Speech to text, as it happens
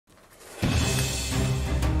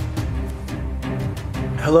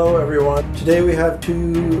Hello everyone. Today we have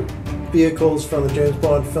two vehicles from the James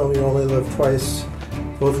Bond film You Only Live Twice,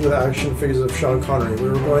 both with action figures of Sean Connery. We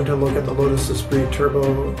were going to look at the Lotus Esprit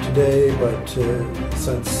Turbo today, but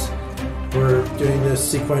since we're doing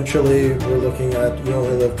this sequentially, we're looking at You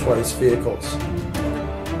Only Live Twice vehicles.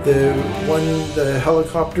 The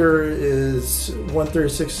helicopter is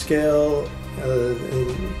 1/36 scale,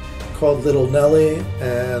 called Little Nellie,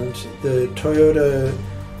 and the Toyota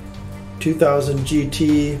 2000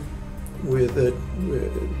 GT with a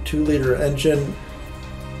 2-liter engine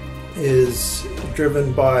is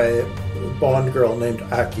driven by a Bond girl named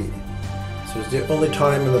Aki. So it's the only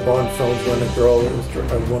time in the Bond films when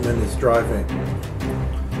a woman is driving.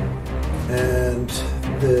 And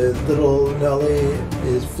the Little Nellie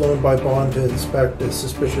is flown by Bond to inspect a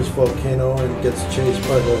suspicious volcano and gets chased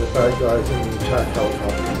by the bad guys in the attack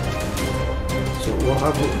helicopter. So we'll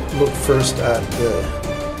have a look first at the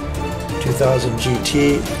 2000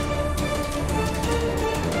 GT.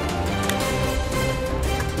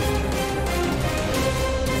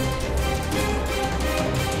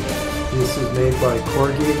 This is made by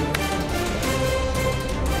Corgi. You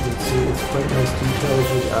can see it's quite nice details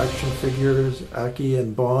with action figures, Aki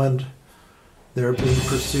and Bond. They're being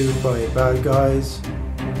pursued by bad guys.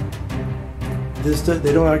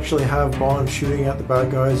 They don't actually have Bond shooting at the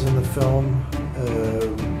bad guys in the film,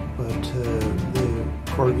 but the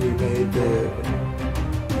Corgi made the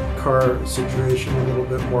car situation a little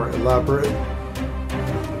bit more elaborate.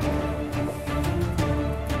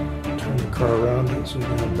 Turn the car around so we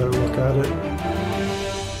can have a better look at it.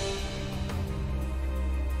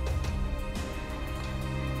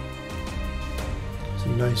 It's a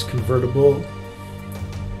nice convertible.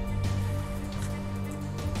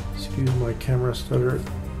 Excuse my camera stutter.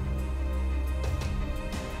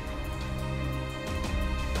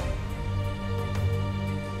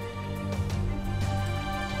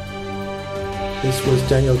 This was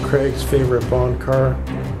Daniel Craig's favorite Bond car.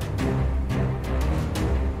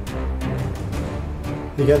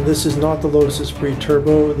 Again, this is not the Lotus Esprit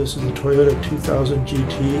Turbo, this is the Toyota 2000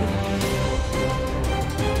 GT.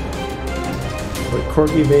 But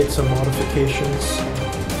Corgi made some modifications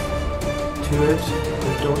to it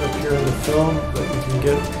that don't appear in the film, but you can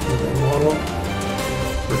get in the model.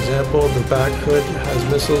 For example, the back hood has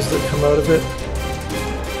missiles that come out of it.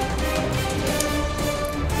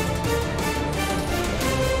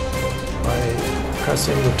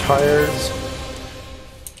 Pressing the tires.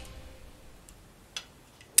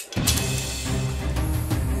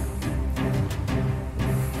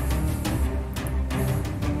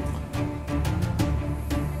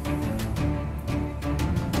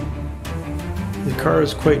 The car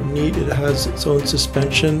is quite neat. It has its own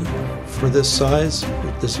suspension for this size,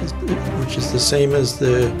 which is the same as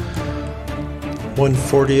the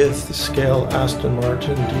 1/40th scale Aston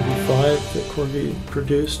Martin DB5 that Corgi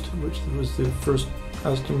produced, which was the first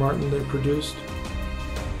Aston Martin they produced.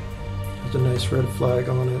 Has a nice red flag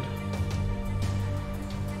on it.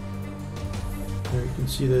 There you can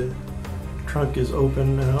see the trunk is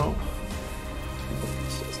open now.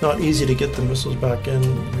 It's not easy to get the missiles back in. You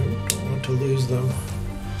don't want to lose them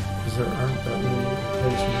because there aren't that many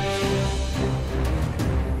replacements.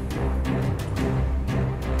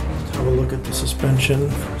 Have a look at the suspension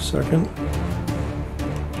for a second.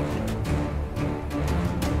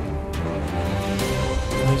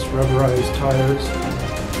 Nice rubberized tires.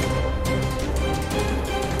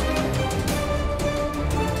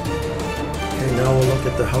 Okay, now we'll look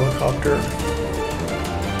at the helicopter.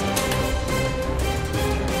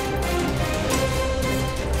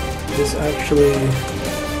 This actually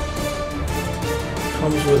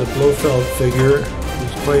comes with a Blofeld figure.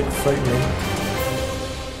 It's quite frightening.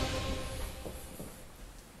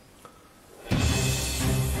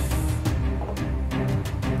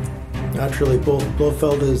 Naturally,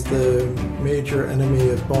 Blofeld is the major enemy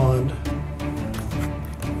of Bond.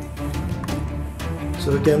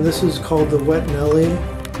 So again, this is called the Wet Nellie.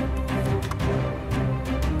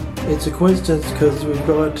 It's a coincidence because we've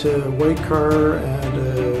got a white car and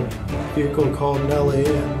a vehicle called Nellie,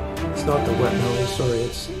 and it's not the Wet Nellie, sorry,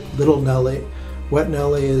 it's Little Nellie. Wet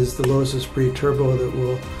Nellie is the Lotus Esprit Turbo that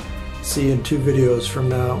we'll see in 2 videos from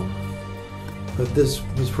now. But this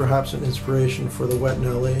was perhaps an inspiration for the Wet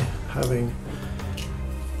Nellie, having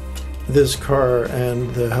this car and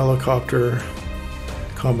the helicopter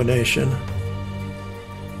combination.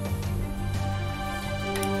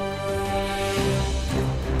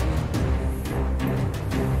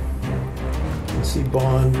 You can see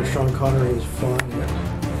Bond or Sean Connery is flying it.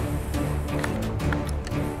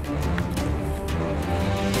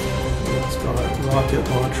 It's got rocket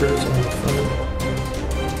launchers on the front.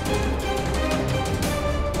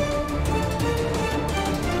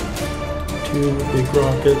 2 big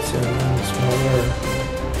rockets and then smaller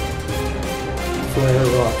flare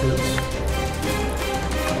rockets.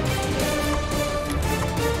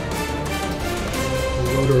 The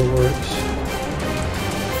rotor works.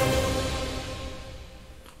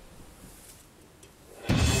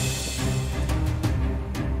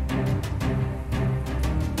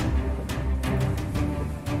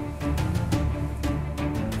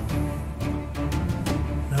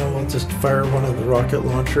 Now we'll just fire one of the rocket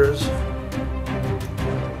launchers.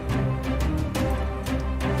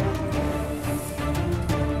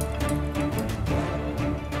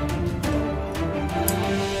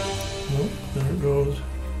 There it goes.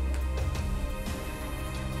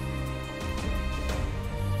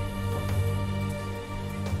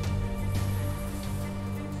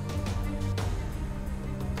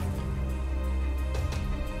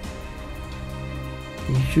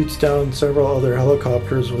 He shoots down several other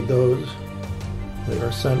helicopters with those. They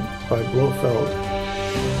are sent by Blofeld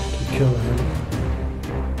to kill him.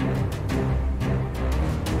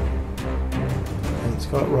 And it's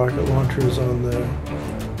got rocket launchers on the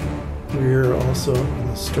rear also, on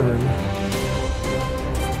the stern.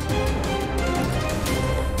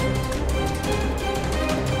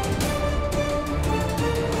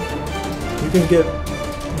 You can get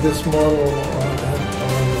this model on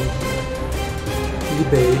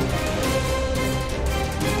eBay.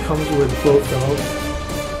 It comes with Blofeld.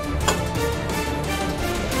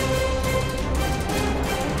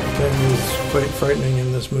 Again, he's quite frightening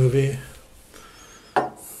in this movie.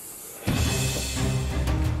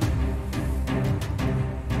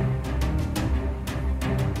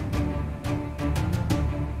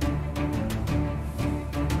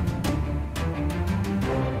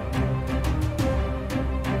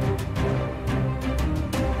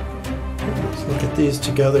 Let's look at these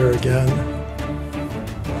together again.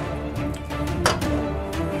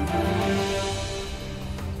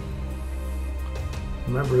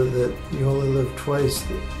 Remember that You Only Live Twice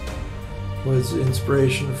was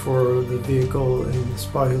inspiration for the vehicle in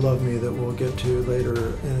Spy Who Loved Me that we'll get to later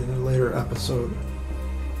in a later episode.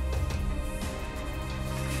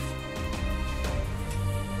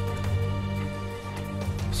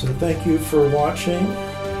 So thank you for watching.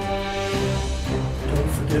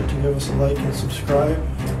 Don't forget to give us a like and subscribe.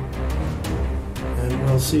 And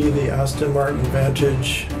we'll see the Aston Martin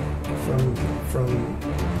Vantage from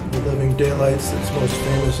the Living Daylights, its most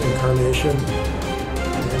famous incarnation,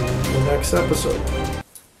 in the next episode.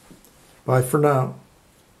 Bye for now.